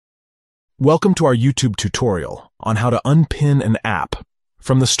Welcome to our YouTube tutorial on how to unpin an app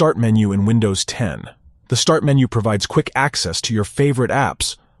from the Start menu in Windows 10. The Start menu provides quick access to your favorite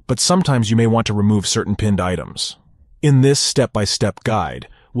apps, but sometimes you may want to remove certain pinned items. In this step-by-step guide,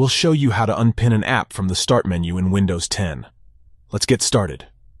 we'll show you how to unpin an app from the Start menu in Windows 10. Let's get started.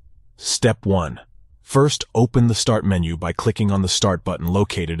 Step 1. First, open the Start menu by clicking on the Start button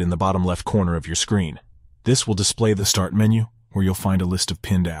located in the bottom left corner of your screen. This will display the Start menu, where you'll find a list of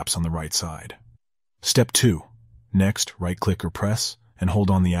pinned apps on the right side. Step 2. Next, right-click or press, and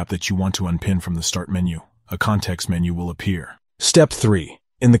hold on the app that you want to unpin from the Start menu. A context menu will appear. Step 3.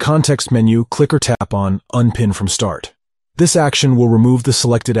 In the context menu, click or tap on Unpin from Start. This action will remove the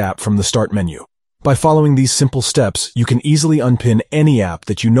selected app from the Start menu. By following these simple steps, you can easily unpin any app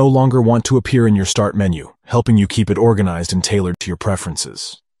that you no longer want to appear in your Start menu, helping you keep it organized and tailored to your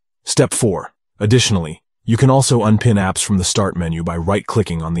preferences. Step 4. Additionally, you can also unpin apps from the Start menu by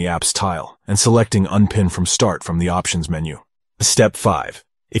right-clicking on the app's tile and selecting Unpin from Start from the Options menu. Step 5.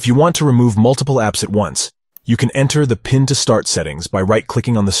 If you want to remove multiple apps at once, you can enter the Pin to Start settings by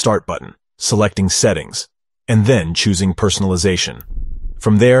right-clicking on the Start button, selecting Settings, and then choosing Personalization.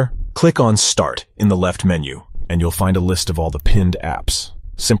 From there, click on Start in the left menu, and you'll find a list of all the pinned apps.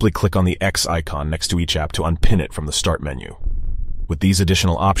 Simply click on the X icon next to each app to unpin it from the Start menu. With these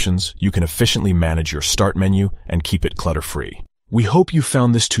additional options, you can efficiently manage your Start menu and keep it clutter-free. We hope you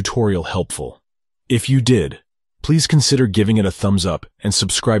found this tutorial helpful. If you did, please consider giving it a thumbs up and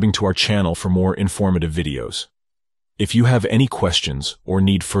subscribing to our channel for more informative videos. If you have any questions or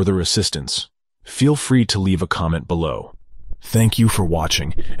need further assistance, feel free to leave a comment below. Thank you for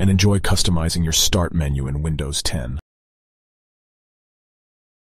watching and enjoy customizing your Start menu in Windows 10.